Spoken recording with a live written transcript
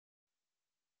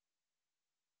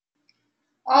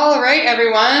All right,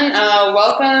 everyone.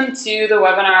 Welcome to the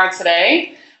webinar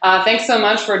today. Thanks so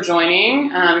much for joining.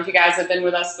 If you guys have been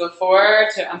with us before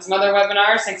on some other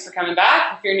webinars, thanks for coming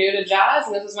back. If you're new to Jazz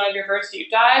and this is one of your first deep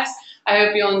dives, I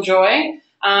hope you'll enjoy.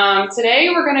 Today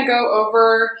we're going to go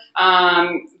over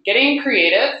getting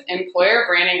creative employer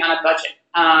branding on a budget.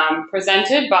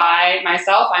 Presented by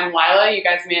myself. I'm Lila. You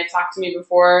guys may have talked to me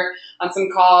before on some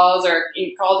calls or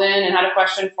you called in and had a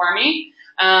question for me.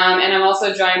 And I'm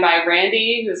also joined by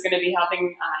Randy, who's going to be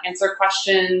helping answer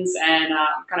questions and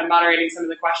kind of moderating some of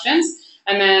the questions.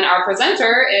 And then our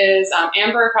presenter is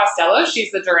Amber Costello.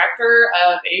 She's the Director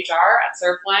of HR at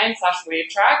Surfline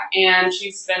 /WaveTrack, and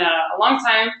she's been a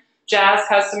long-time Jazz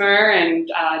customer and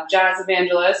Jazz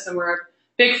evangelist, and we're a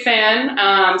big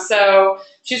fan. So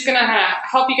she's going to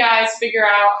help you guys figure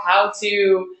out how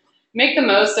to make the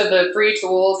most of the free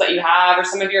tools that you have or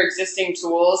some of your existing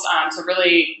tools to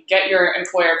really get your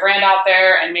employer brand out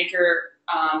there and make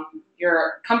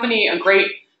your company a great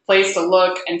place to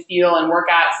look and feel and work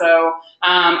at. So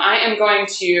I am going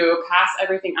to pass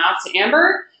everything out to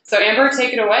Amber. So Amber,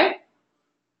 take it away.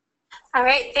 All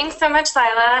right, thanks so much,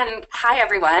 Lila, and hi,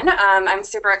 everyone. I'm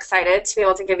super excited to be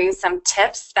able to give you some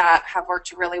tips that have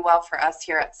worked really well for us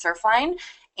here at Surfline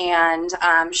and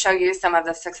show you some of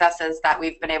the successes that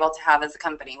we've been able to have as a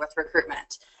company with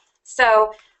recruitment.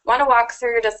 So I want to walk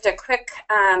through just a quick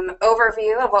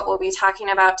overview of what we'll be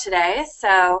talking about today.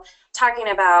 So talking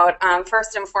about,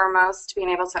 first and foremost, being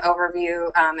able to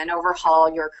overview and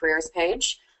overhaul your careers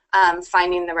page,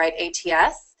 finding the right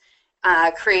ATS,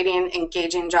 creating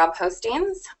engaging job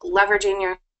postings, leveraging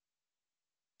your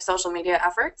social media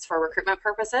efforts for recruitment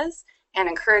purposes, and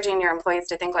encouraging your employees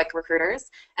to think like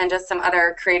recruiters, and just some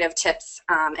other creative tips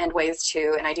and ways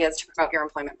to and ideas to promote your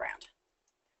employment brand.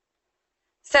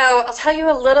 So I'll tell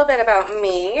you a little bit about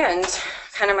me and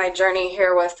kind of my journey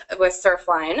here with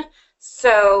Surfline.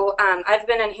 So I've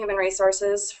been in human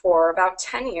resources for about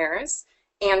 10 years,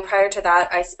 and prior to that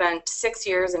I spent 6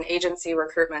 years in agency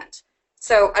recruitment.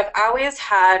 So I've always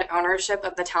had ownership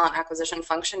of the talent acquisition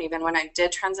function, even when I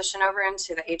did transition over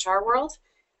into the HR world.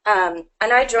 And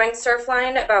I joined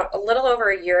Surfline about a little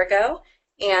over a year ago,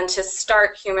 and to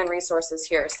start human resources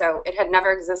here. So it had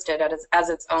never existed as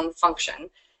its own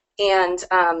function. And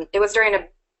it was during a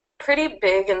pretty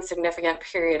big and significant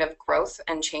period of growth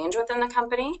and change within the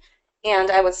company. And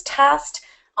I was tasked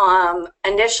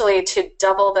initially to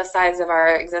double the size of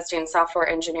our existing software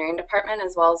engineering department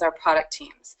as well as our product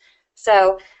teams.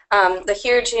 So the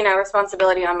huge,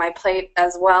 responsibility on my plate,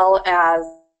 as well as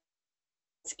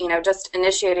just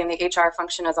initiating the HR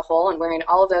function as a whole and wearing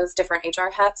all of those different HR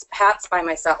hats by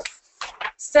myself.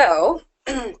 So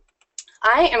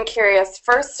I am curious,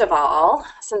 first of all,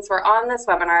 since we're on this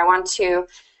webinar, I want to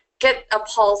get a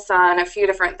pulse on a few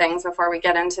different things before we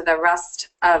get into the rest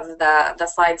of the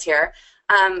slides here.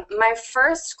 My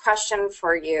first question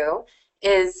for you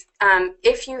is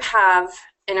if you have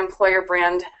an employer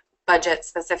brand budget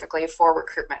specifically for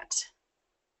recruitment.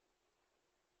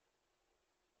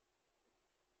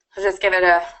 I'll just give it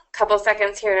a couple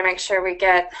seconds here to make sure we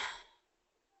get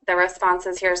the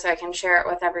responses here so I can share it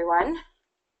with everyone.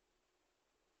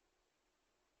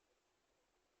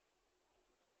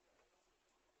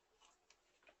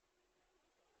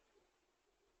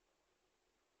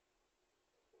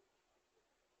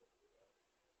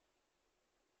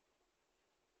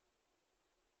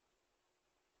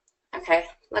 Okay,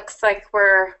 looks like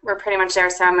we're pretty much there,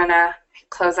 so I'm going to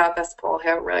close out this poll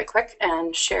here really quick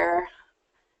and share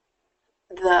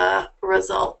the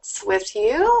results with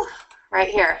you right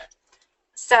here.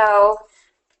 So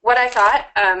what I thought,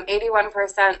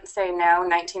 81% say no,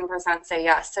 19% say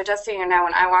yes. So just so you know,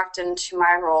 when I walked into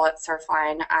my role at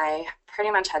Surfline, I pretty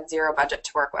much had zero budget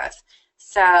to work with.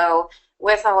 So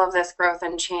with all of this growth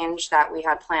and change that we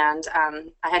had planned,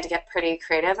 I had to get pretty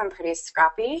creative and pretty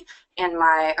scrappy in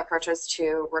my approaches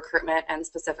to recruitment and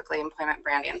specifically employment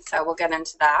branding. So we'll get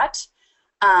into that.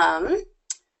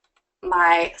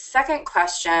 My second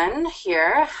question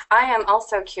here, I am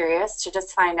also curious to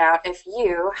just find out if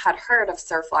you had heard of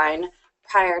Surfline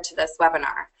prior to this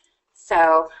webinar.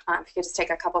 So if you could just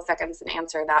take a couple seconds and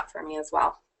answer that for me as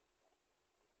well.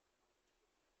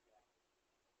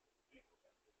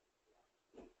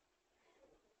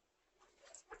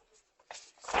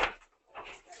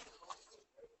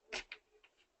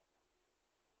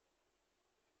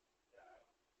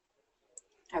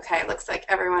 Okay, looks like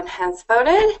everyone has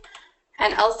voted.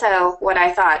 And also what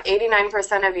I thought,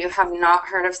 89% of you have not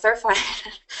heard of Surfline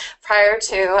prior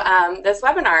to this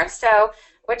webinar. So,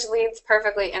 which leads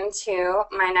perfectly into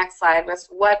my next slide with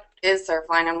what is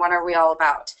Surfline and what are we all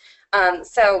about.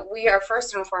 So we are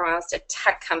first and foremost a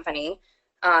tech company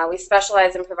We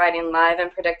specialize in providing live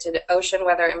and predicted ocean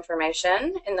weather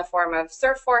information in the form of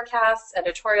surf forecasts,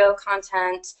 editorial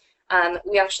content.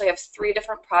 We actually have 3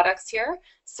 different products here.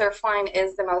 Surfline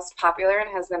is the most popular and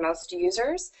has the most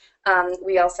users.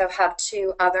 We also have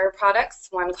 2 other products,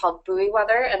 one called Buoy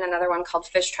Weather and another one called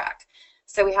Fish Track.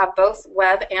 So we have both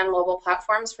web and mobile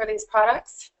platforms for these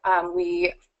products.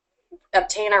 We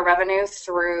obtain our revenue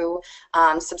through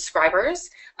subscribers.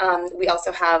 We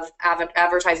also have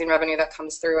advertising revenue that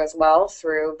comes through as well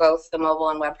through both the mobile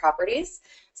and web properties.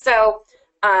 So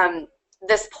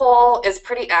this poll is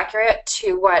pretty accurate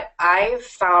to what I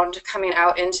found coming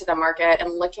out into the market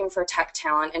and looking for tech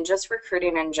talent and just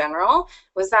recruiting in general,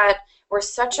 was that we're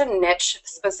such a niche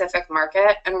specific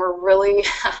market, and we're really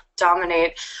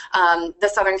dominate the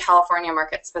Southern California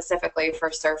market specifically for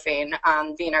surfing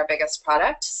being our biggest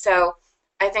product. So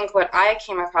I think what I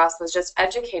came across was just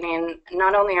educating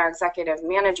not only our executive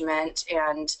management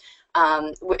and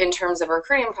in terms of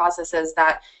recruiting processes,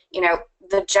 that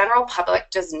the general public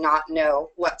does not know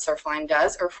what Surfline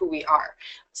does or who we are.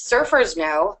 Surfers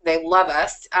know, they love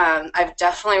us. I've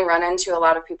definitely run into a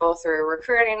lot of people through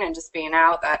recruiting and just being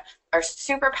out that are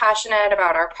super passionate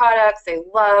about our products. They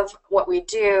love what we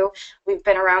do. We've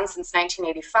been around since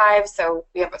 1985, so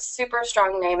we have a super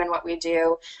strong name in what we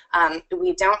do.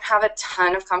 We don't have a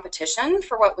ton of competition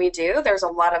for what we do. There's a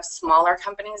lot of smaller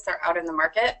companies that are out in the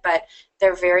market, but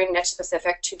they're very niche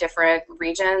specific to different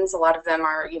regions. A lot of them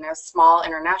are, small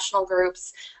international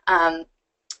groups.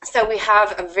 So we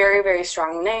have a very, very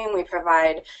strong name. We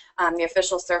provide the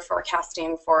official surf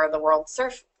forecasting for the World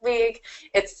Surf League.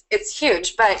 It's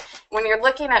huge, but when you're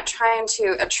looking at trying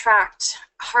to attract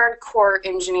hardcore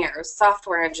engineers,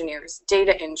 software engineers,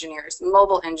 data engineers,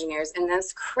 mobile engineers in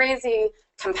this crazy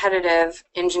competitive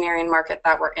engineering market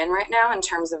that we're in right now in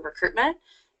terms of recruitment,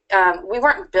 we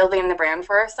weren't building the brand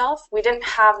for ourselves. We didn't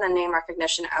have the name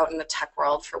recognition out in the tech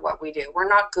world for what we do. We're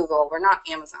not Google, we're not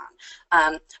Amazon.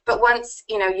 But once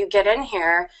you get in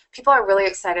here, people are really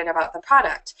excited about the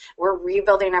product. We're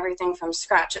rebuilding everything from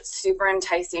scratch. It's super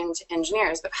enticing to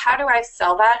engineers. But how do I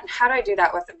sell that? And how do I do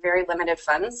that with very limited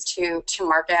funds to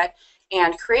market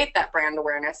and create that brand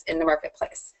awareness in the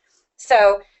marketplace?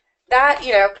 So that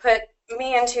put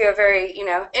me into a very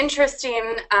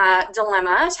interesting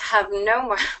dilemma to have no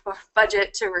more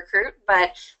budget to recruit,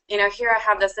 but here I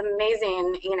have this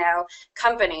amazing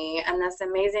company and this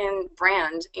amazing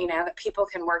brand that people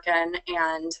can work in,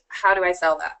 and how do I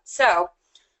sell that? So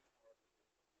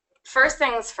first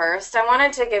things first, I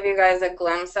wanted to give you guys a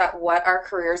glimpse at what our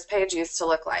careers page used to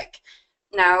look like.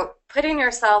 Now, putting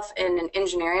yourself in an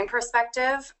engineering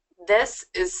perspective, this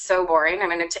is so boring. I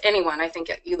mean, to anyone, I think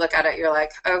you look at it, you're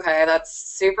like, okay, that's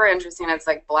super interesting. It's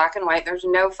like black and white. There's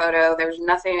no photo. There's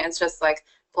nothing. It's just like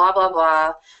blah, blah,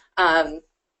 blah.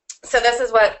 So this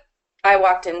is what I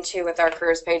walked into with our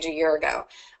careers page a year ago.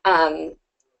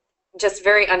 Just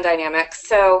very undynamic.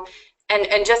 So,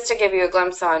 and just to give you a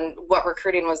glimpse on what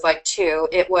recruiting was like too,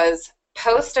 it was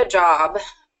post a job,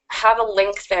 have a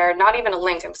link there, not even a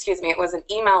link, excuse me, it was an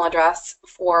email address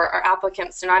for our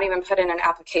applicants to not even put in an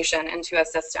application into a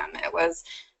system. It was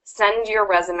send your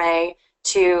resume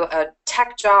to a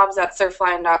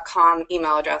techjobs@surfline.com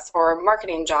email address or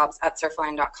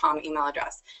marketingjobs@surfline.com email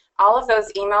address. All of those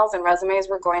emails and resumes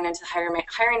were going into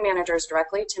hiring managers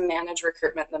directly to manage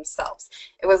recruitment themselves.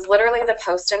 It was literally the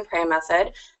post and pray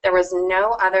method. There was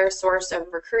no other source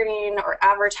of recruiting or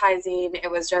advertising.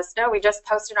 It was just, no, we just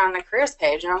posted on the careers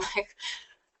page. And I'm like,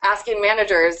 asking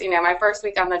managers, my first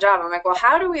week on the job, I'm like, well,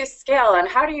 how do we scale and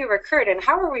how do you recruit and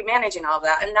how are we managing all of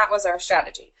that? And that was our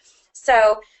strategy.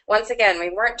 So once again, we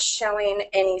weren't showing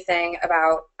anything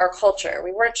about our culture.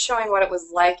 We weren't showing what it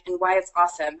was like and why it's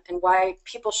awesome and why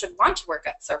people should want to work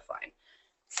at Surfline.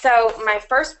 So my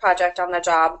first project on the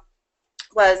job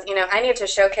was, I need to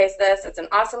showcase this. It's an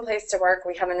awesome place to work.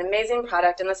 We have an amazing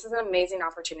product, and this is an amazing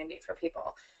opportunity for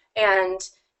people. And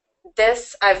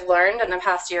this, I've learned in the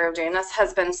past year of doing this,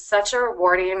 has been such a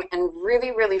rewarding and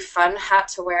really, really fun hat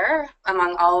to wear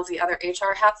among all of the other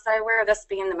HR hats that I wear, this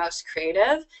being the most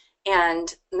creative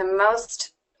and the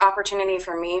most opportunity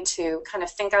for me to kind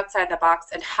of think outside the box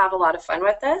and have a lot of fun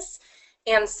with this.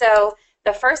 And so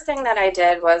the first thing that I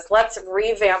did was, let's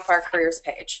revamp our careers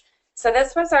page. So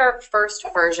this was our first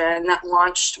version that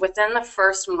launched within the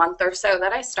first month or so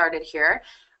that I started here.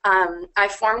 I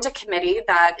formed a committee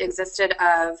that existed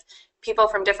of people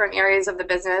from different areas of the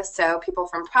business, so people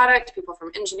from product, people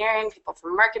from engineering, people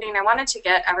from marketing. I wanted to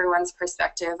get everyone's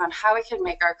perspective on how we could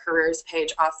make our careers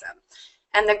page awesome.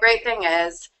 And the great thing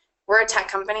is, we're a tech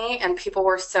company and people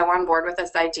were so on board with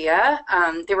this idea.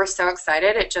 They were so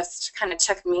excited. It just kind of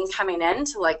took me coming in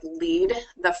to like lead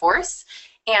the force.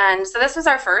 And so this was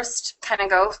our first kind of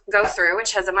go through,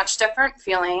 which has a much different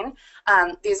feeling.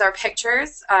 These are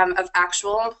pictures of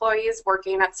actual employees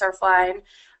working at Surfline.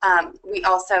 We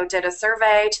also did a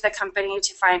survey to the company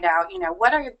to find out,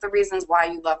 what are the reasons why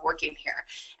you love working here?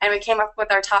 And we came up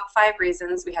with our top 5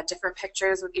 reasons. We had different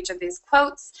pictures with each of these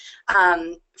quotes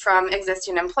from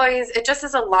existing employees. It just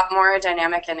is a lot more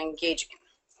dynamic and engaging.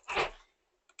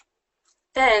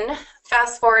 Then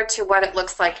fast forward to what it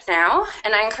looks like now,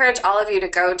 and I encourage all of you to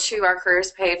go to our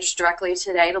careers page directly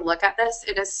today to look at this.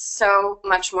 It is so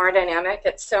much more dynamic.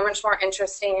 It's so much more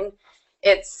interesting.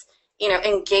 It's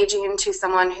engaging to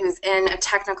someone who's in a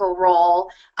technical role.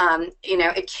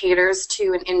 It caters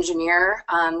to an engineer.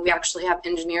 We actually have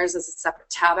engineers as a separate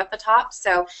tab at the top,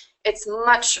 so it's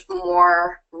much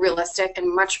more realistic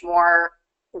and much more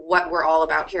what we're all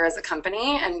about here as a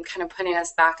company, and kind of putting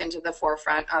us back into the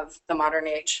forefront of the modern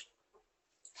age.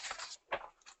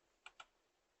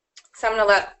 So I'm going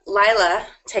to let Lila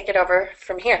take it over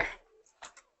from here.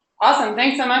 Awesome.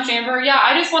 Thanks so much, Amber. Yeah,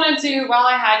 I just wanted to, while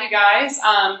I had you guys,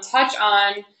 touch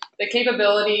on the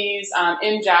capabilities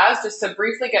in Jazz, just to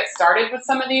briefly get started with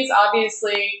some of these.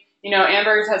 Obviously,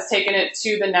 Amber has taken it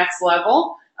to the next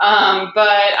level, but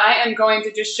I am going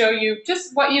to just show you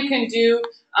just what you can do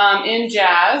in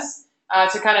Jazz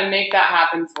to kind of make that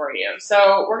happen for you.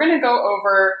 So we're going to go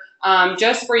over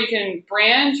just where you can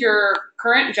brand your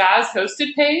current Jazz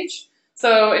hosted page.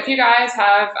 So if you guys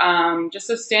have just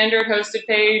a standard hosted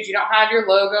page, you don't have your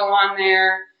logo on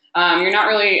there, you're not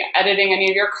really editing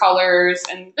any of your colors,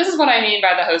 and this is what I mean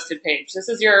by the hosted page. This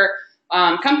is your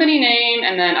company name,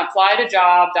 and then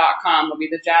applytojob.com will be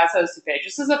the Jazz hosted page.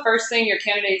 This is the first thing your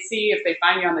candidates see if they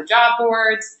find you on the job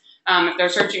boards, if they're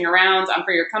searching around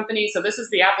for your company. So this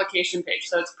is the application page.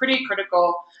 So it's pretty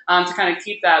critical to kind of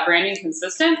keep that branding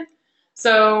consistent.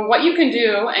 So what you can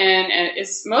do, and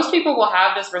is most people will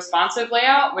have this responsive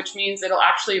layout, which means it'll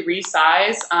actually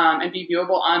resize and be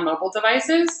viewable on mobile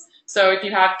devices. So if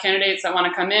you have candidates that want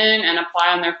to come in and apply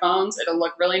on their phones, it'll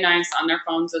look really nice on their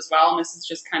phones as well. And this is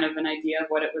just kind of an idea of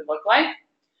what it would look like.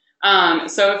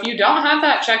 So if you don't have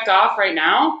that checked off right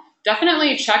now,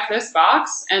 definitely check this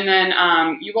box, and then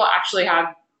you will actually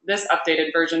have this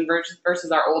updated version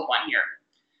versus our old one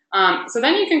here. So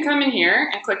then you can come in here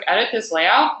and click Edit this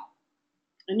layout,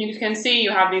 and you can see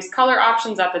you have these color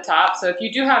options at the top. So if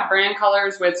you do have brand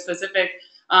colors with specific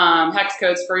hex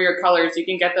codes for your colors, you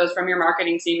can get those from your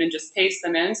marketing team and just paste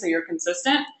them in so you're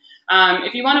consistent.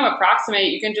 If you want to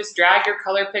approximate, you can just drag your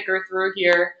color picker through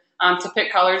here to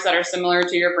pick colors that are similar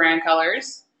to your brand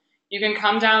colors. You can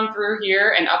come down through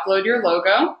here and upload your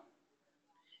logo.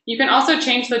 You can also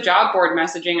change the job board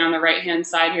messaging on the right-hand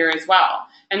side here as well.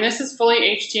 And this is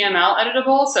fully HTML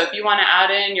editable, so if you want to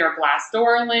add in your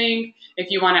Glassdoor link,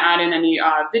 if you want to add in any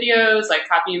videos, like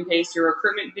copy and paste your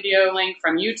recruitment video link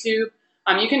from YouTube,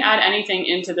 you can add anything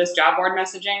into this job board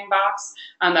messaging box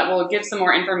that will give some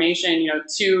more information,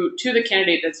 to the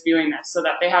candidate that's viewing this, so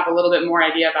that they have a little bit more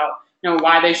idea about,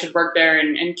 why they should work there,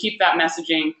 and keep that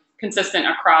messaging consistent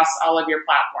across all of your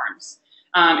platforms.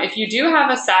 If you do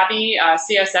have a savvy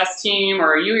CSS team,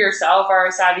 or you yourself are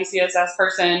a savvy CSS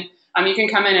person, you can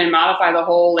come in and modify the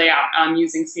whole layout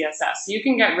using CSS. So you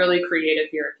can get really creative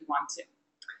here if you want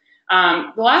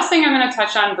to. The last thing I'm going to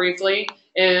touch on briefly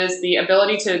is the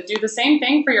ability to do the same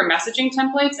thing for your messaging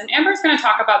templates. And Amber's going to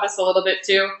talk about this a little bit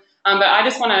too, but I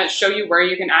just want to show you where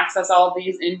you can access all of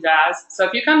these in Jazz. So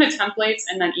if you come to templates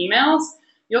and then emails,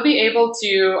 you'll be able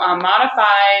to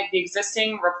modify the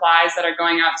existing replies that are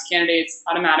going out to candidates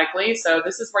automatically. So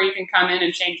this is where you can come in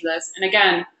and change this. And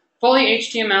again, fully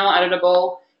HTML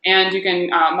editable, and you can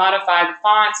modify the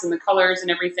fonts and the colors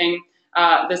and everything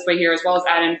this way here, as well as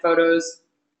add in photos.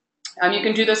 You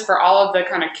can do this for all of the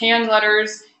kind of canned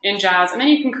letters in Jazz, and then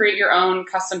you can create your own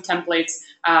custom templates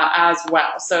as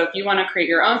well. So if you want to create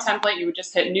your own template, you would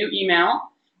just hit New Email,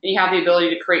 and you have the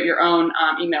ability to create your own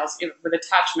emails with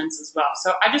attachments as well.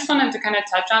 So I just wanted to kind of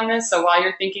touch on this. So while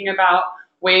you're thinking about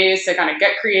ways to kind of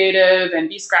get creative and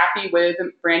be scrappy with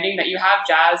branding, that you have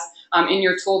Jazz in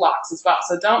your toolbox as well.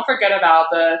 So don't forget about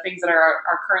the things that are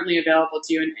currently available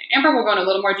to you. And Amber will go into a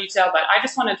little more detail, but I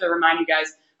just wanted to remind you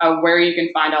guys where you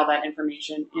can find all that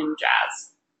information in Jazz.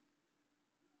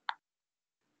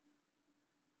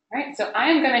 All right, so I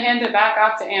am going to hand it back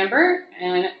off to Amber,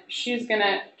 and she's going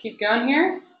to keep going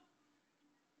here.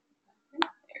 There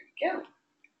we go.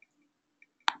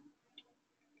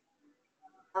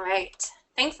 All right.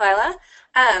 Thanks, Lila.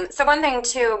 So one thing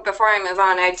too, before I move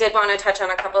on, I did want to touch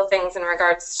on a couple of things in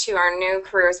regards to our new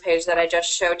careers page that I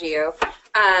just showed you.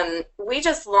 We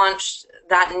just launched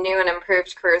that new and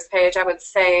improved careers page, I would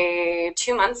say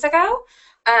 2 months ago.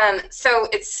 So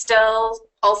it's still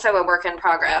also a work in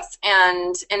progress.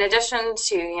 And in addition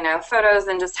to, photos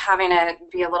and just having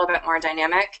it be a little bit more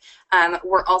dynamic,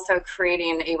 we're also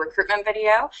creating a recruitment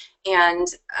video. And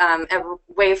a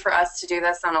way for us to do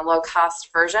this on a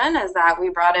low-cost version is that we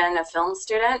brought in a film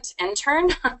student intern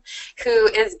who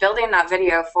is building that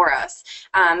video for us.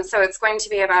 So it's going to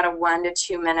be about a 1 to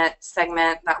 2 minute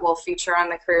segment that will feature on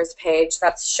the careers page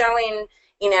that's showing,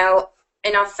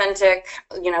 an authentic,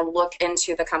 look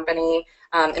into the company,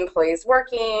 employees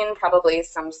working, probably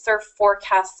some surf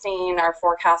forecasting, our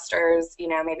forecasters,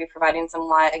 maybe providing some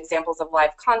examples of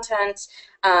live content,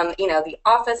 the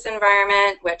office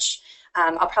environment, which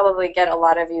I'll probably get a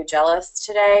lot of you jealous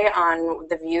today on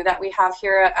the view that we have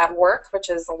here at work,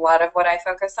 which is a lot of what I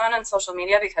focus on social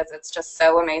media because it's just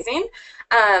so amazing.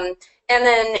 And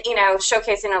then,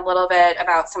 showcasing a little bit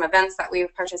about some events that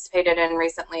we've participated in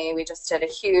recently. We just did a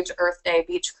huge Earth Day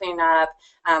beach cleanup.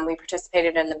 We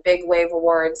participated in the Big Wave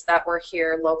Awards that were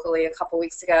here locally a couple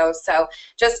weeks ago. So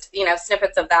just,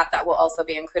 snippets of that will also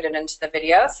be included into the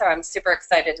video. So I'm super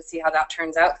excited to see how that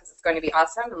turns out because it's going to be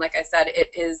awesome. And like I said,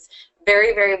 it is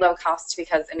very, very low cost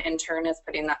because an intern is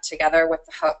putting that together with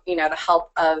the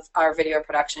help of our video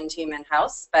production team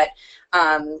in-house. But,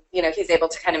 he's able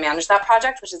to kind of manage that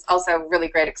project, which is also a really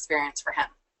great experience for him.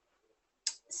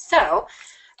 So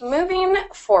moving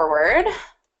forward,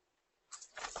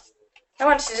 I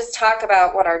wanted to just talk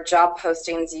about what our job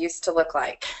postings used to look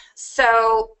like.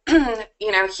 So,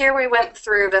 here we went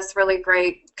through this really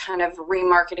great kind of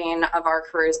remarketing of our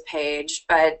careers page,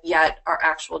 but yet our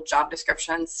actual job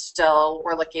descriptions still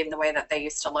were looking the way that they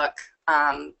used to look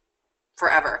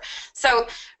forever. So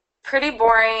pretty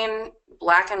boring,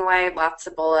 black and white, lots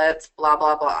of bullets, blah,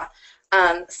 blah, blah.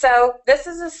 So this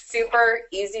is a super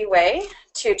easy way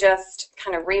to just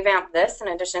kind of revamp this in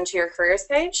addition to your careers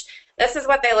page. This is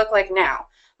what they look like now.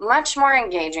 Much more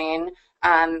engaging.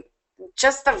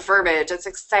 Just the verbiage, it's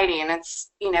exciting.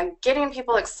 It's, getting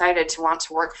people excited to want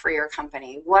to work for your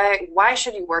company. Why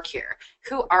should you work here?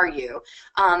 Who are you?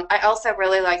 I also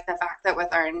really like the fact that with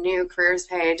our new careers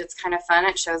page, it's kind of fun.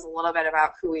 It shows a little bit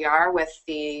about who we are with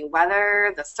the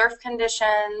weather, the surf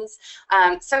conditions.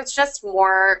 So it's just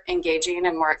more engaging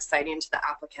and more exciting to the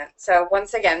applicant. So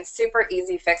once again, super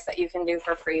easy fix that you can do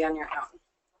for free on your own.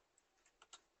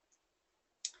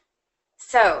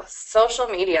 So, social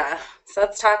media. So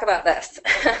let's talk about this.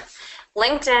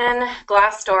 LinkedIn,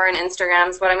 Glassdoor, and Instagram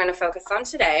is what I'm going to focus on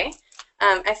today.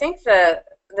 I think the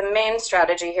main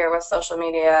strategy here with social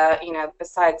media,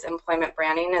 besides employment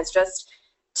branding, is just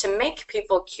to make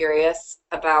people curious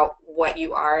about what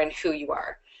you are and who you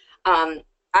are.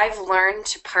 I've learned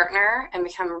to partner and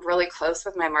become really close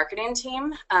with my marketing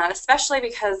team, especially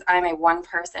because I'm a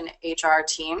one-person HR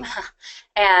team,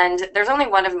 and there's only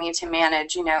one of me to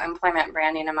manage, employment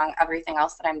branding among everything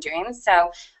else that I'm doing.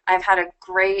 So I've had a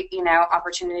great,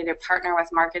 opportunity to partner with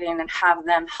marketing and have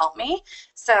them help me.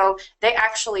 So they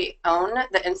actually own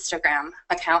the Instagram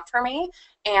account for me,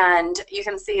 and you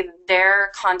can see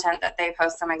their content that they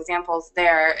post, some examples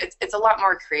there. It's a lot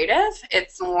more creative.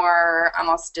 It's more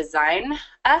almost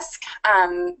design-esque,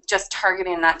 just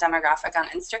targeting that demographic on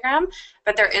Instagram.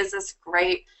 But there is this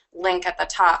great link at the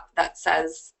top that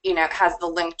says, it has the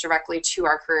link directly to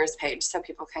our careers page so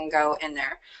people can go in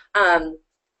there.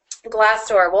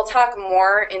 Glassdoor, we'll talk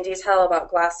more in detail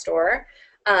about Glassdoor.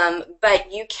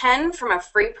 But you can, from a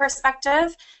free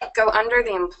perspective, go under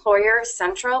the Employer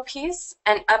Central piece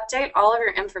and update all of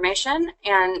your information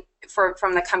and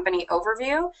from the company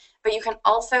overview, but you can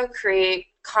also create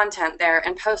content there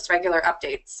and post regular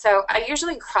updates. So I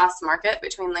usually cross-market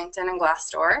between LinkedIn and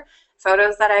Glassdoor.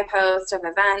 Photos that I post of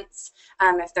events,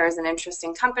 if there's an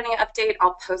interesting company update,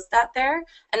 I'll post that there.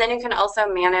 And then you can also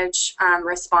manage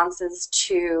responses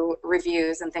to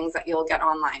reviews and things that you'll get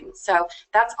online. So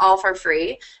that's all for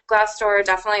free. Glassdoor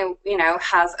definitely,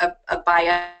 has a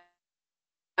bio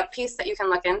piece that you can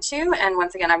look into. And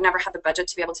once again, I've never had the budget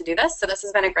to be able to do this. So this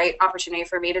has been a great opportunity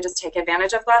for me to just take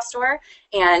advantage of Glassdoor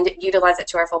and utilize it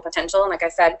to our full potential. And like I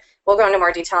said, we'll go into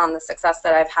more detail on the success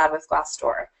that I've had with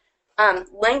Glassdoor.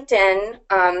 LinkedIn,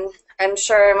 I'm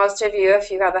sure most of you, if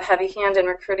you have a heavy hand in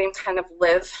recruiting, kind of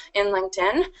live in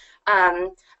LinkedIn.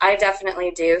 I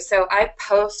definitely do. So I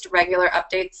post regular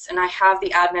updates and I have the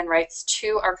admin rights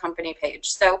to our company page.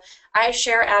 So I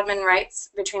share admin rights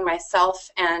between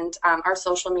myself and our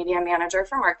social media manager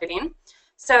for marketing.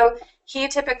 So he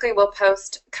typically will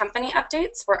post company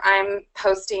updates where I'm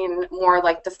posting more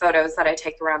like the photos that I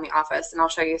take around the office, and I'll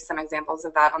show you some examples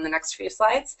of that on the next few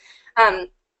slides.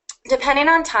 Depending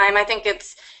on time, I think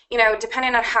it's,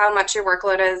 depending on how much your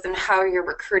workload is and how your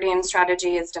recruiting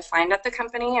strategy is defined at the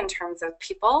company in terms of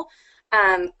people,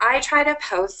 I try to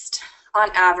post on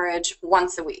average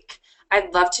once a week.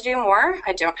 I'd love to do more.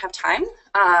 I don't have time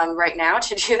right now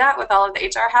to do that with all of the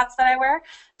HR hats that I wear,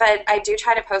 but I do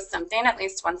try to post something at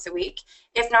least once a week.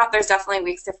 If not, there's definitely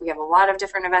weeks if we have a lot of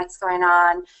different events going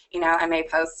on. I may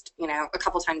post, a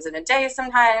couple times in a day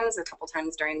sometimes, a couple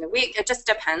times during the week. It just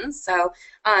depends. So,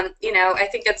 I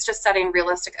think it's just setting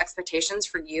realistic expectations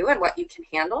for you and what you can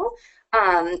handle.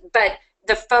 But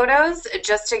the photos,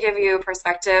 just to give you a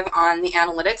perspective on the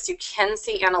analytics, you can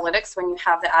see analytics when you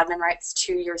have the admin rights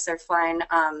to your Surfline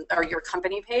or your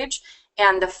company page.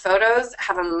 And the photos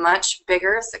have a much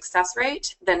bigger success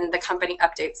rate than the company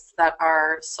updates that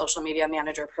our social media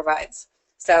manager provides.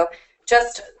 So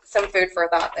just some food for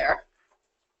thought there.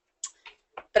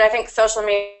 But I think social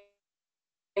media,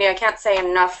 I can't say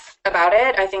enough about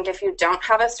it. I think if you don't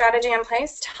have a strategy in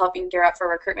place to help you gear up for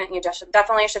recruitment, you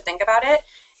definitely should think about it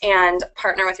and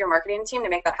partner with your marketing team to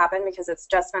make that happen, because it's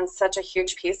just been such a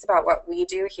huge piece about what we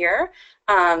do here,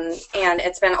 and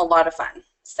it's been a lot of fun.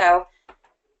 So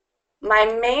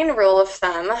my main rule of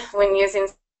thumb when using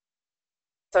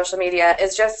social media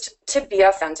is just to be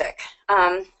authentic.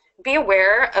 Be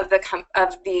aware of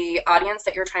the audience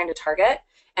that you're trying to target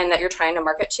and that you're trying to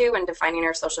market to when defining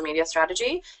your social media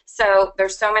strategy. So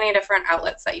there's so many different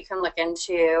outlets that you can look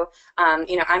into.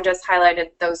 I'm just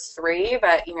highlighted those 3,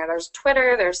 but there's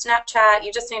Twitter, there's Snapchat.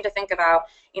 You just need to think about,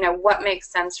 what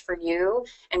makes sense for you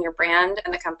and your brand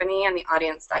and the company and the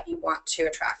audience that you want to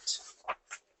attract.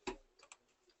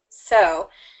 So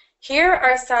here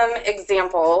are some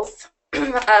examples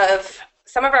of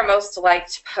some of our most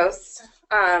liked posts.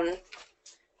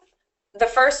 The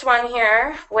first one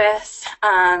here with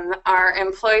our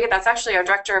employee, that's actually our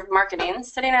director of marketing,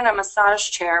 sitting in a massage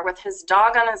chair with his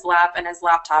dog on his lap and his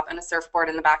laptop and a surfboard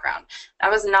in the background. That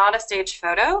was not a staged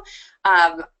photo.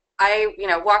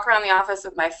 I walk around the office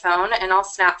with my phone and I'll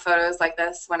snap photos like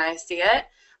this when I see it,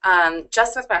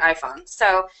 just with my iPhone.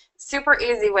 So super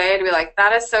easy way to be like,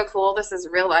 that is so cool. This is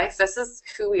real life. This is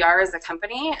who we are as a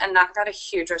company. And that got a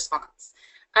huge response.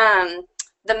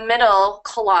 The middle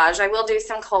collage, I will do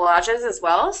some collages as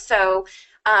well. So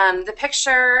the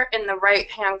picture in the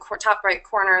top right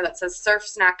corner that says Surf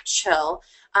Snack Chill,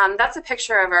 that's a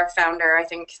picture of our founder. I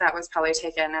think that was probably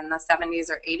taken in the 70s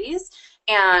or 80s.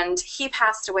 And he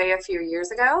passed away a few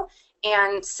years ago.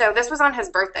 And so this was on his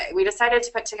birthday. We decided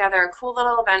to put together a cool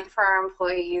little event for our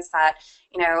employees that,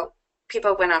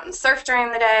 people went out and surfed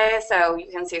during the day. So you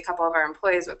can see a couple of our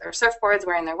employees with their surfboards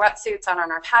wearing their wetsuits out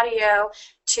on our patio,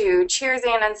 to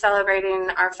cheersing and celebrating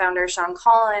our founder, Sean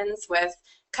Collins, with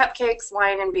cupcakes,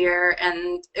 wine, and beer.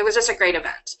 And it was just a great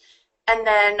event. And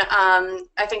then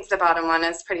I think the bottom one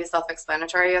is pretty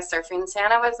self-explanatory, a surfing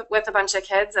Santa with a bunch of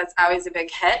kids. That's always a big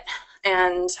hit.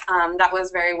 And that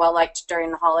was very well liked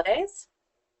during the holidays.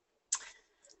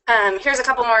 Here's a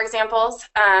couple more examples.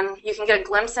 You can get a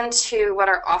glimpse into what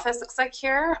our office looks like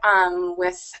here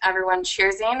with everyone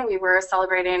cheersing. We were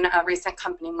celebrating a recent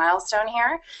company milestone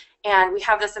here, and we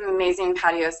have this amazing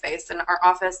patio space, and our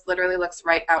office literally looks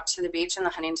right out to the beach in the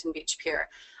Huntington Beach Pier.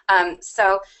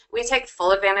 So we take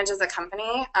full advantage as a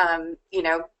company,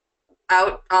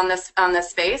 out on this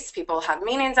space. People have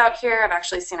meetings out here. I've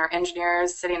actually seen our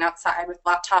engineers sitting outside with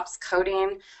laptops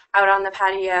coding out on the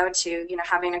patio to,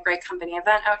 having a great company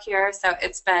event out here. So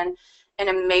it's been an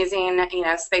amazing,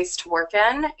 space to work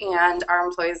in, and our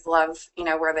employees love,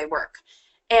 where they work.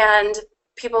 And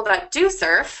people that do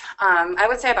surf, I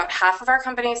would say about half of our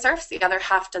company surfs, the other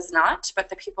half does not, but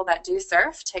the people that do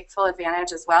surf take full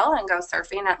advantage as well and go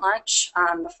surfing at lunch,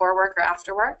 before work or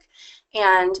after work.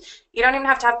 And you don't even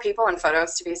have to have people in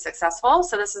photos to be successful.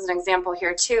 So this is an example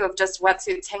here too of just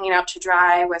wetsuits hanging out to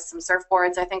dry with some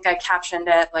surfboards. I think I captioned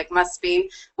it like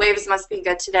waves must be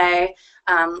good today.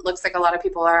 Looks like a lot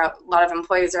of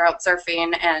employees are out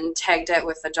surfing, and tagged it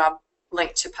with a job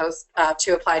link to post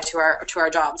to apply to our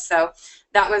jobs. So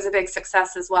that was a big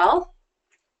success as well.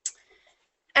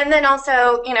 And then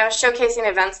also, showcasing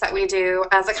events that we do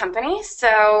as a company.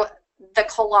 So the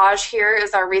collage here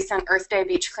is our recent Earth Day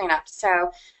beach cleanup.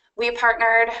 So we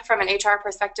partnered, from an HR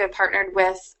perspective, partnered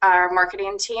with our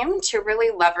marketing team to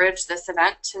really leverage this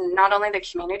event to not only the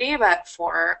community, but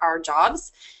for our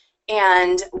jobs.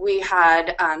 And we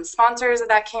had sponsors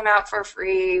that came out for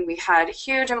free. We had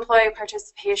huge employee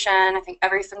participation. I think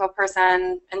every single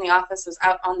person in the office was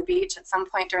out on the beach at some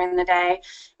point during the day.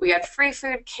 We had free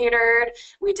food catered.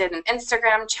 We did an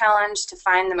Instagram challenge to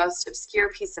find the most obscure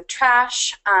piece of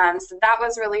trash. So that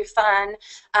was really fun.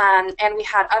 And we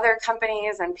had other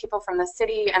companies and people from the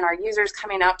city and our users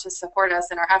coming out to support us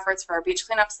in our efforts for our beach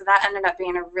cleanup. So that ended up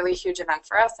being a really huge event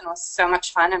for us, and it was so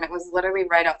much fun. And it was literally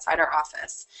right outside our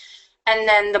office. And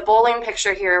then the bowling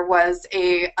picture here was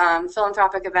a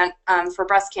philanthropic event for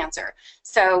breast cancer.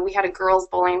 So we had a girls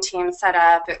bowling team set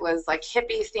up. It was like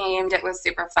hippie themed. It was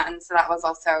super fun. So that was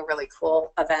also a really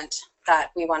cool event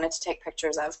that we wanted to take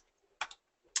pictures of.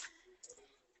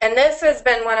 And this has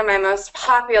been one of my most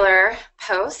popular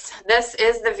posts. This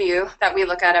is the view that we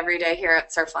look at every day here at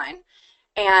Surfline.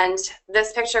 And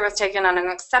this picture was taken on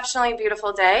an exceptionally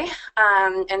beautiful day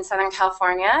in Southern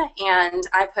California. And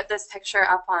I put this picture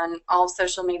up on all of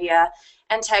social media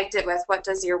and tagged it with, "What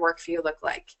does your work view look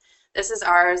like? This is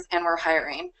ours and we're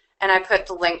hiring." And I put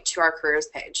the link to our careers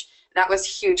page. That was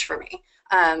huge for me.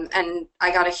 And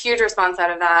I got a huge response out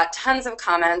of that, tons of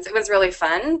comments. It was really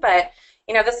fun. But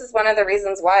you know, this is one of the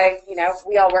reasons why, you know,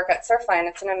 we all work at Surfline.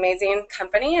 It's an amazing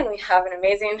company and we have an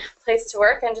amazing place to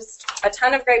work and just a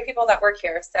ton of great people that work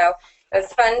here. So it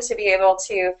was fun to be able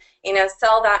to, you know,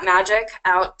 sell that magic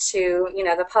out to, you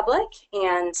know, the public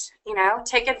and, you know,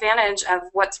 take advantage of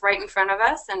what's right in front of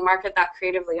us and market that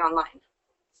creatively online.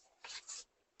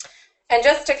 And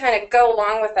just to kind of go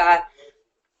along with that,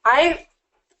 I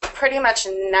pretty much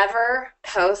never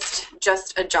post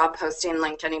just a job posting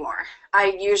link anymore. I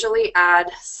usually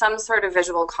add some sort of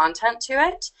visual content to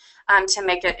it to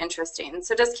make it interesting.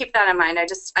 So just keep that in mind.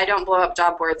 I don't blow up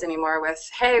job boards anymore with,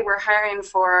 "Hey, we're hiring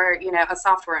for, you know, a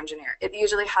software engineer." It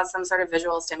usually has some sort of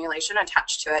visual stimulation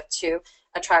attached to it to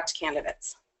attract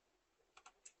candidates.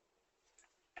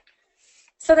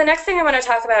 So the next thing I want to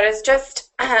talk about is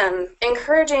just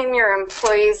encouraging your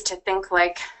employees to think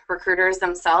like recruiters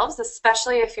themselves,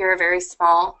 especially if you're a very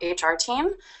small HR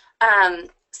team.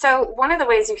 So one of the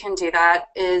ways you can do that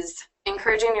is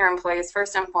encouraging your employees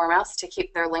first and foremost to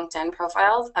keep their LinkedIn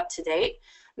profiles up to date.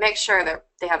 Make sure that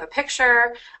they have a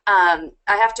picture. I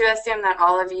have to assume that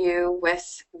all of you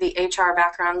with the HR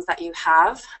backgrounds that you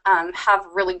have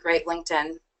really great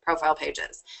LinkedIn profile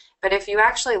pages. But if you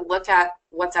actually look at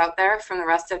what's out there from the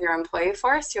rest of your employee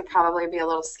force, you'll probably be a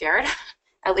little scared.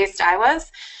 At least I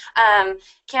was.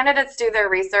 Candidates do their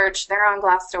research. They're on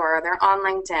Glassdoor. They're on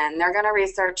LinkedIn. They're going to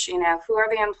research, you know, who are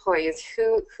the employees?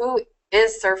 Who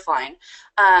is Surfline?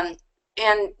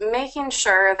 And making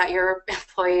sure that your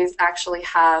employees actually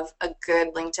have a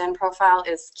good LinkedIn profile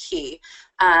is key.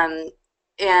 And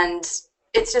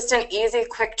it's just an easy,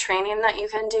 quick training that you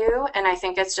can do, and I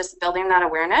think it's just building that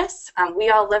awareness. We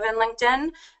all live in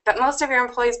LinkedIn, but most of your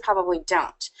employees probably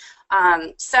don't.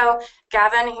 So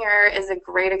Gavin here is a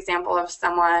great example of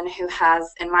someone who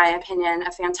has, in my opinion,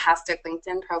 a fantastic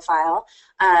LinkedIn profile.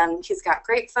 He's got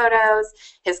great photos.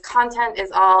 His content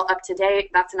is all up to date.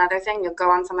 That's another thing. You'll go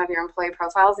on some of your employee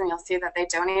profiles and you'll see that they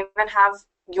don't even have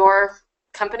your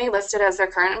company listed as their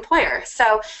current employer.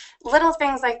 So little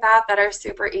things like that that are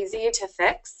super easy to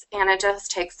fix, and it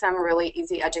just takes some really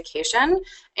easy education.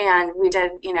 And we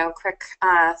did, you know, quick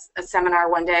a seminar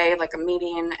one day, like a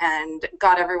meeting, and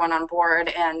got everyone on board,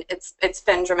 and it's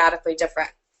been dramatically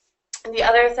different. The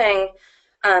other thing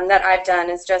that I've done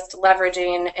is just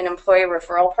leveraging an employee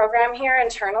referral program here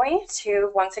internally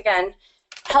to, once again,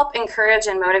 help encourage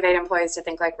and motivate employees to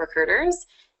think like recruiters.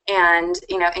 And,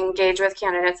 you know, engage with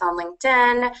candidates on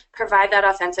LinkedIn, provide that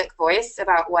authentic voice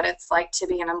about what it's like to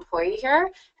be an employee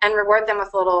here, and reward them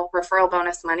with a little referral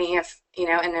bonus money if, you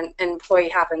know, an employee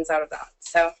happens out of that.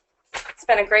 So it's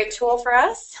been a great tool for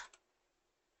us.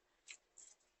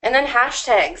 And then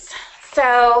hashtags.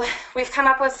 So we've come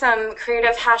up with some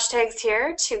creative hashtags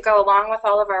here to go along with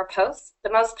all of our posts.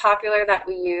 The most popular that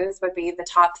we use would be the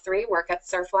top 3: work at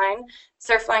Surfline,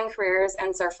 Surfline Careers,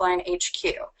 and Surfline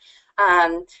HQ.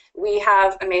 We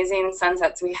have amazing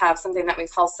sunsets. We have something that we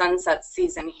call sunset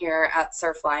season here at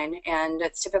Surfline, and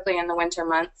it's typically in the winter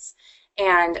months.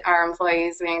 And our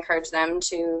employees, we encourage them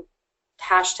to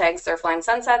hashtag Surfline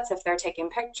sunsets if they're taking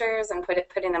pictures and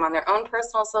putting them on their own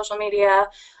personal social media.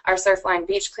 Our Surfline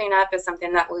beach cleanup is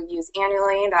something that we'll use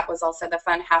annually. That was also the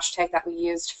fun hashtag that we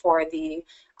used for the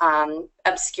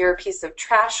obscure piece of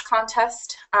trash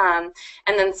contest. And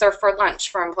then surf for lunch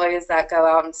for employees that go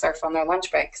out and surf on their lunch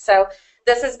break. So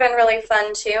this has been really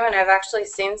fun too, and I've actually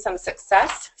seen some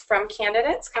success from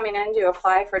candidates coming in to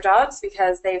apply for jobs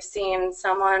because they've seen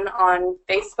someone on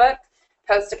Facebook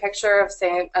post a picture of,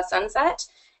 say, a sunset,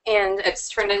 and it's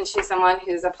turned into someone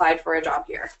who's applied for a job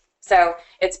here. So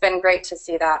it's been great to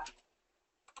see that.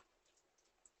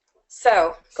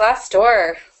 So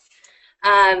Glassdoor.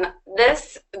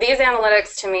 These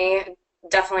analytics to me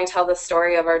definitely tell the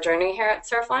story of our journey here at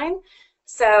Surfline.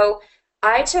 So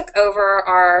I took over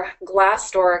our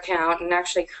Glassdoor account and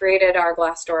actually created our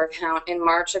Glassdoor account in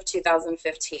March of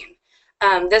 2015.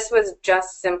 This was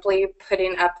just simply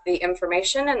putting up the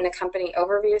information in the company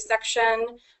overview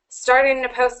section, starting to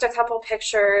post a couple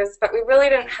pictures, but we really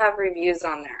didn't have reviews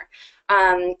on there.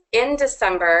 In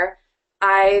December,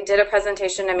 I did a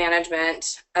presentation to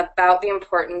management about the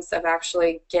importance of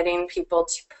actually getting people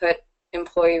to put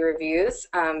employee reviews,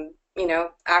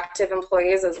 active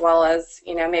employees as well as,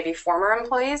 maybe former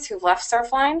employees who left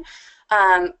Surfline,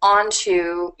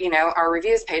 onto, our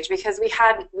reviews page, because we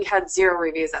had 0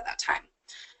 reviews at that time.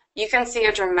 You can see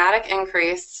a dramatic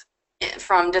increase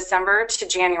from December to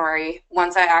January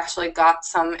once I actually got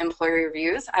some employee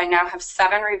reviews. I now have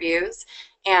 7 reviews,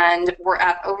 and we're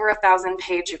at over 1,000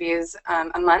 page views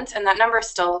a month, and that number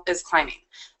still is climbing.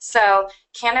 So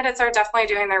candidates are definitely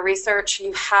doing their research.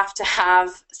 You have to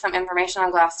have some information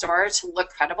on Glassdoor to look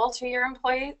credible to your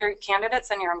employees or candidates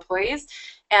and your employees,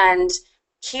 and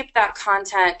keep that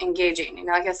content engaging.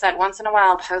 Like I said, once in a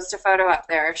while, post a photo up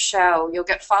there, you'll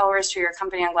get followers to your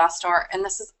company on Glassdoor, and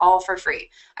this is all for free.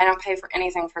 I don't pay for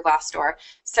anything for Glassdoor.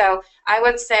 So I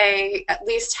would say at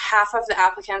least half of the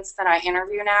applicants that I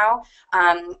interview now,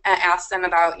 I ask them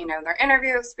about, their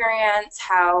interview experience,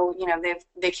 how,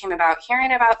 they came about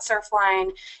hearing about Surfline,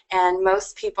 and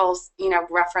most people,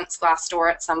 reference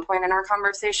Glassdoor at some point in our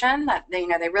conversation that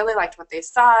they really liked what they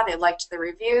saw, they liked the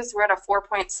reviews. We're at a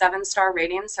 4.7 star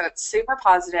rating, so it's super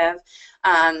positive.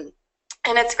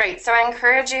 And it's great. So I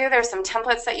encourage you, there's some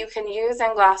templates that you can use in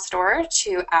Glassdoor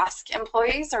to ask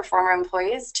employees or former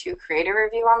employees to create a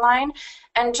review online,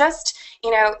 and just,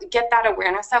 get that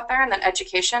awareness out there and that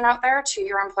education out there to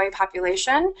your employee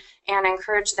population, and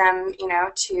encourage them,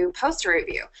 to post a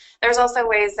review. There's also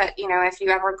ways that, if you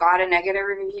ever got a negative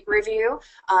review,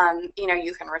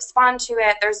 you can respond to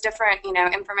it. There's different,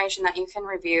 information that you can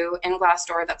review in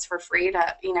Glassdoor that's for free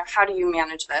to, how do you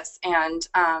manage this? And,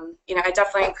 I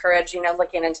definitely encourage,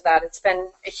 looking into that. It's been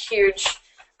a huge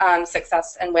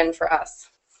success and win for us.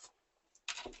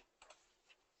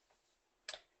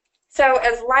 So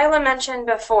as Lila mentioned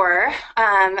before,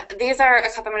 I'm going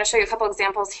to show you a couple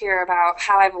examples here about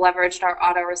how I've leveraged our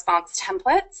auto response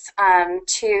templates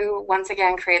to once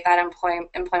again create that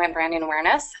employment branding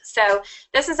awareness. So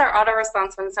this is our auto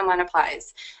response when someone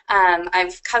applies.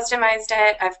 I've customized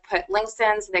it. I've put links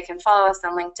in so they can follow us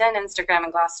on LinkedIn, Instagram,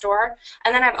 and Glassdoor.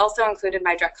 And then I've also included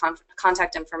my direct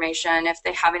contact information if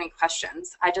they have any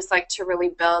questions. I just like to really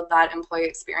build that employee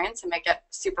experience and make it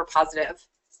super positive.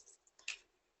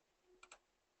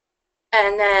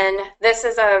 And then this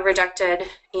is a rejected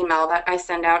email that I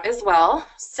send out as well.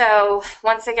 So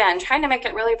once again, trying to make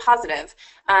it really positive.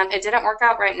 It didn't work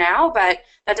out right now, but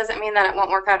that doesn't mean that it won't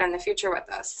work out in the future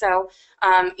with us. So,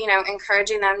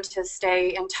 encouraging them to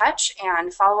stay in touch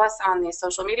and follow us on these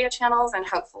social media channels, and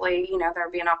hopefully, there'll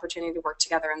be an opportunity to work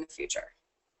together in the future.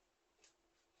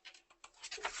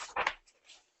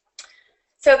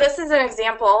 So this is an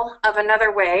example of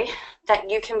another way that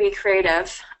you can be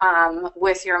creative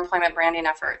with your employment branding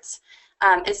efforts,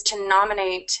 is to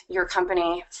nominate your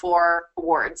company for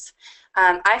awards.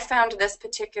 I found this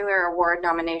particular award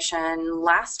nomination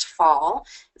last fall.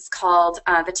 It's called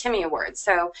the Timmy Award.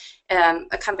 So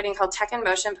a company called Tech in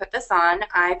Motion put this on.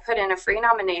 I put in a free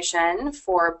nomination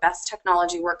for Best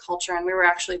Technology Work Culture, and we were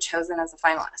actually chosen as a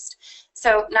finalist.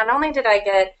 So not only did I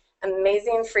get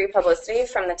amazing free publicity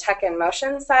from the Tech in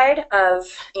Motion side of,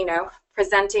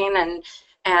 presenting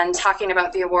and talking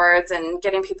about the awards and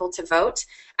getting people to vote,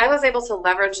 I was able to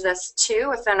leverage this too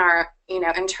within our,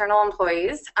 internal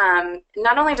employees.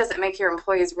 Not only does it make your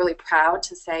employees really proud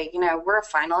to say, we're a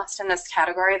finalist in this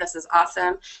category, this is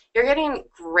awesome. You're getting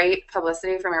great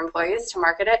publicity from your employees to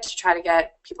market it, to try to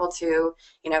get people to,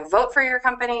 vote for your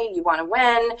company. You want to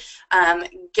win,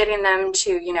 getting them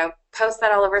to, post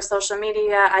that all over social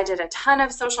media. I did a ton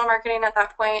of social marketing at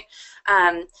that point.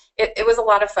 It was a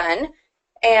lot of fun.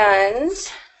 And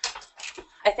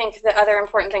I think the other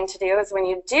important thing to do is when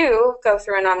you do go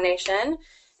through a nomination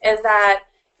is that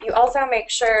you also make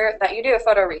sure that you do a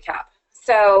photo recap.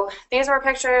 So these were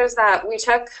pictures that we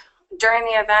took during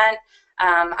the event.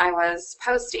 I was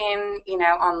posting,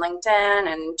 on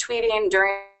LinkedIn and tweeting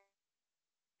during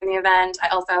the event. I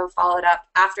also followed up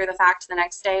after the fact the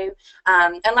next day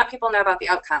and let people know about the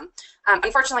outcome.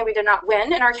 Unfortunately, we did not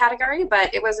win in our category,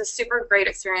 but it was a super great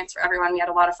experience for everyone. We had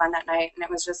a lot of fun that night, and it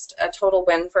was just a total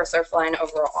win for Surfline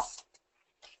overall.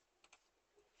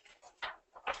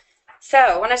 So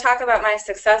I want to talk about my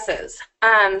successes.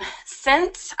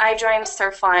 Since I joined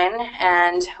Surfline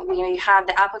and we had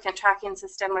the applicant tracking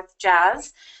system with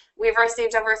Jazz, we've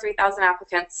received over 3,000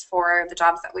 applicants for the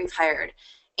jobs that we've hired.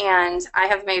 And I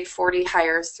have made 40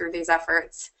 hires through these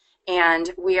efforts,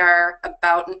 and we are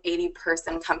about an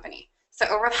 80-person company. So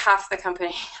over half the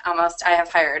company almost I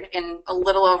have hired in a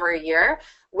little over a year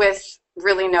with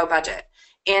really no budget.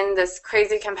 in this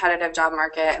crazy competitive job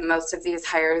market, most of these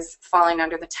hires falling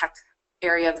under the tech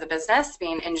area of the business,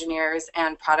 being engineers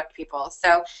and product people.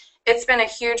 So it's been a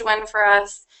huge win for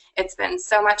us. It's been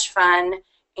so much fun.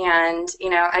 And,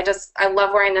 I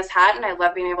love wearing this hat, and I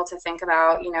love being able to think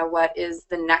about, what is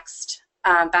the next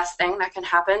best thing that can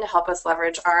happen to help us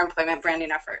leverage our employment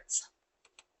branding efforts.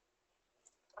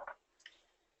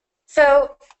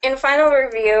 So in final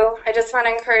review, I just want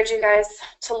to encourage you guys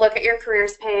to look at your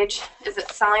careers page. Is it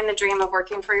selling the dream of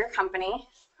working for your company?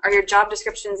 Are your job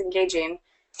descriptions engaging?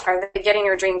 Are they getting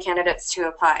your dream candidates to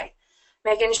apply?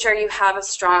 Making sure you have a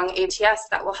strong ATS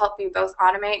that will help you both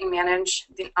automate and manage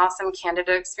the awesome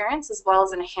candidate experience, as well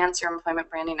as enhance your employment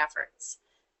branding efforts.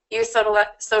 Use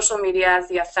social media as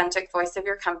the authentic voice of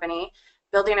your company,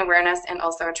 building awareness and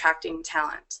also attracting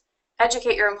talent.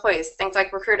 Educate your employees. Think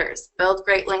like recruiters. Build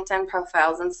great LinkedIn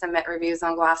profiles and submit reviews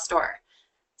on Glassdoor.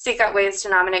 Seek out ways to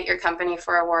nominate your company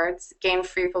for awards, gain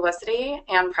free publicity,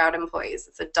 and proud employees.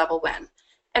 It's a double win.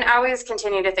 And always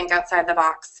continue to think outside the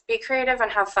box. Be creative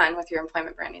and have fun with your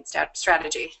employment branding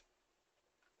strategy.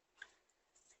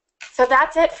 So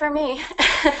that's it for me.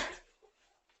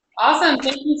 Awesome.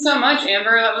 Thank you so much,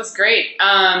 Amber. That was great.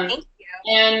 Thank you.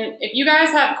 And if you guys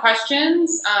have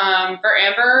questions for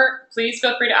Amber, please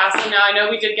feel free to ask them now. I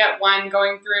know we did get one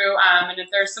going through, and if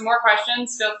there's some more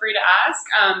questions, feel free to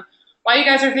ask. While you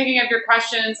guys are thinking of your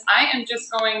questions, I am just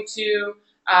going to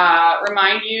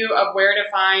remind you of where to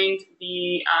find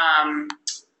the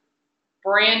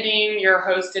branding your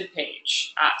hosted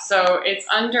page. So it's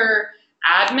under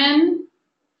admin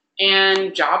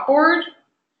and job board.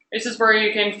 This is where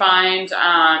you can find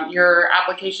your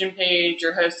application page,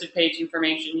 your hosted page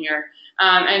information here.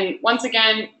 And once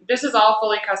again, this is all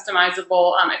fully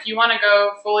customizable. If you want to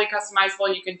go fully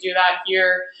customizable, you can do that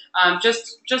here,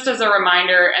 just as a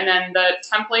reminder. And then the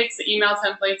templates, the email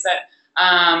templates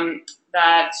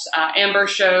that Amber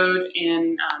showed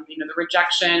in the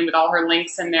rejection with all her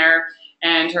links in there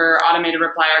and her automated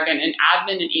reply are again in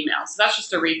admin and email. So that's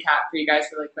just a recap for you guys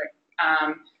really quick.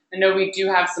 I know we do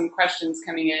have some questions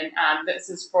coming in. This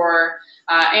is for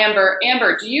Amber.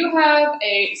 Amber, do you have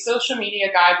a social media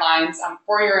guidelines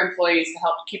for your employees to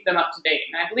help keep them up to date?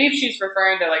 And I believe she's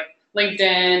referring to like LinkedIn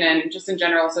and just in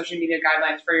general social media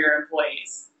guidelines for your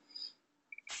employees.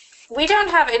 We don't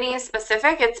have any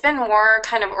specific. It's been more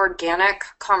kind of organic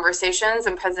conversations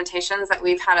and presentations that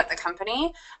we've had at the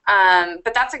company.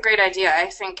 But that's a great idea. I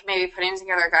think maybe putting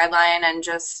together a guideline and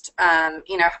just,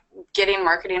 getting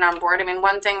marketing on board. I mean,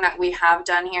 one thing that we have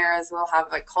done here is we'll have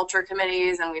like culture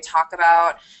committees and we talk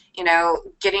about,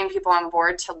 getting people on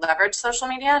board to leverage social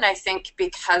media. And I think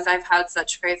because I've had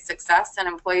such great success and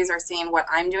employees are seeing what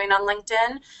I'm doing on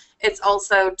LinkedIn, it's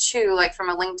also too, like from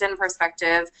a LinkedIn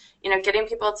perspective, getting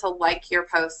people to like your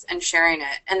posts and sharing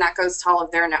it. And that goes to all of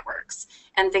their networks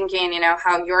and thinking,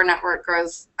 how your network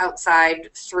grows outside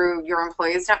through your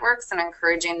employees' networks and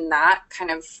encouraging that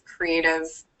kind of creative.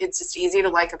 It's just easy to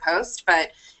like a post,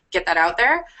 but get that out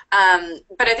there.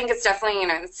 But I think it's definitely,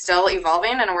 it's still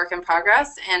evolving and a work in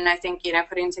progress. And I think,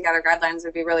 putting together guidelines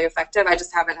would be really effective. I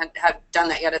just haven't done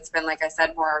that yet. It's been, like I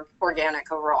said, more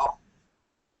organic overall.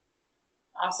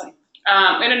 Awesome.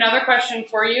 And another question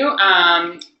for you.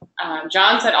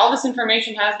 John said, all this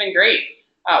information has been great.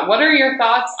 What are your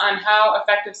thoughts on how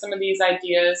effective some of these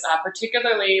ideas,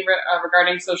 particularly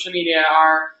regarding social media,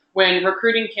 are when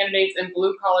recruiting candidates in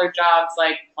blue-collar jobs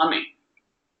like plumbing?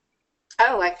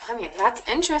 Oh, like plumbing. That's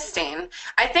interesting.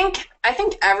 I think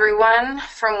everyone,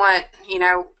 from what,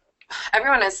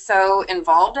 everyone is so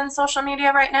involved in social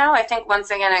media right now. I think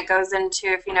once again it goes into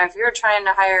if you're trying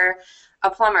to hire a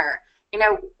plumber,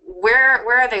 where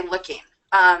are they looking?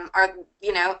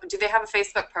 Do they have a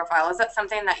Facebook profile? Is that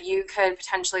something that you could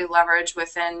potentially leverage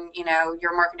within,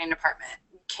 your marketing department?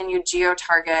 Can you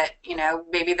geo-target,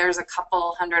 maybe there's a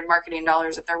couple hundred marketing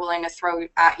dollars that they're willing to throw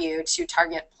at you to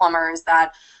target plumbers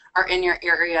that are in your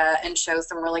area and show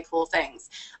some really cool things.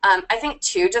 I think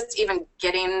too, just even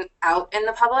getting out in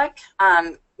the public,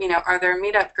 are there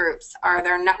meetup groups? Are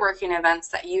there networking events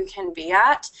that you can be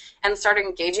at and start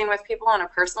engaging with people on a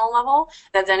personal level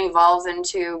that then evolves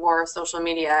into more social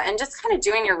media and just kind of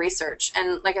doing your research.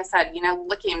 And like I said,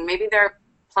 looking, maybe they're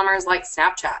plumbers like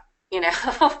Snapchat,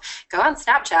 go on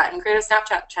Snapchat and create a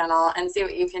Snapchat channel and see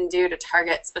what you can do to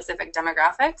target specific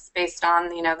demographics based on,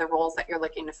 the roles that you're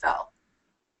looking to fill.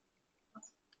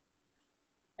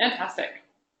 Fantastic.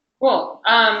 Cool.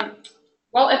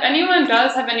 Well, if anyone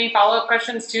does have any follow-up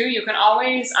questions too, you can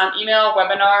always email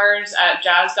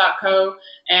webinars@jazz.co,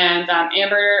 and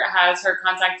Amber has her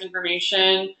contact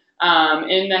information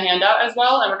in the handout as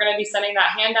well. And we're going to be sending that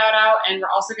handout out, and we're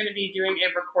also going to be doing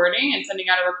a recording and sending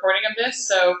out a recording of this.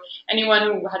 So anyone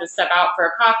who had to step out for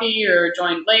a coffee or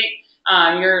joined late,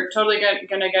 you're totally going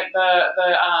to get the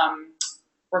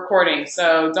recording.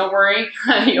 So don't worry,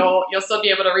 you'll still be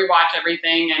able to rewatch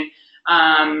everything.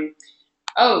 And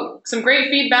some great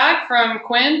feedback from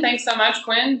Quinn. Thanks so much,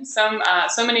 Quinn. So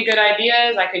many good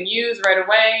ideas I could use right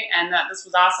away, and this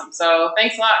was awesome. So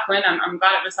thanks a lot, Quinn. I'm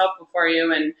glad it was helpful for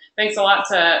you, and thanks a lot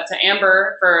to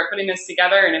Amber for putting this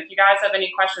together. And if you guys have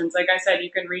any questions, like I said,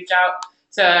 you can reach out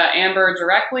to Amber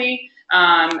directly.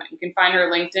 You can find her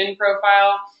LinkedIn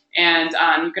profile, and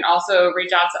you can also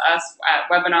reach out to us at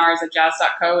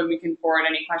webinars@jazz.co, and we can forward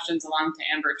any questions along to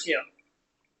Amber too.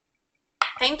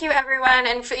 Thank you, everyone.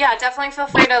 And yeah, definitely feel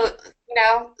free to,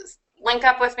 link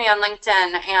up with me on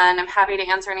LinkedIn, and I'm happy to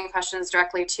answer any questions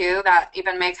directly too that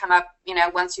even may come up,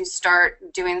 once you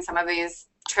start doing some of these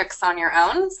tricks on your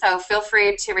own. So feel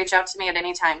free to reach out to me at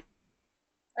any time.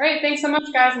 All right. Thanks so much,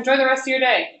 guys. Enjoy the rest of your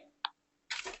day.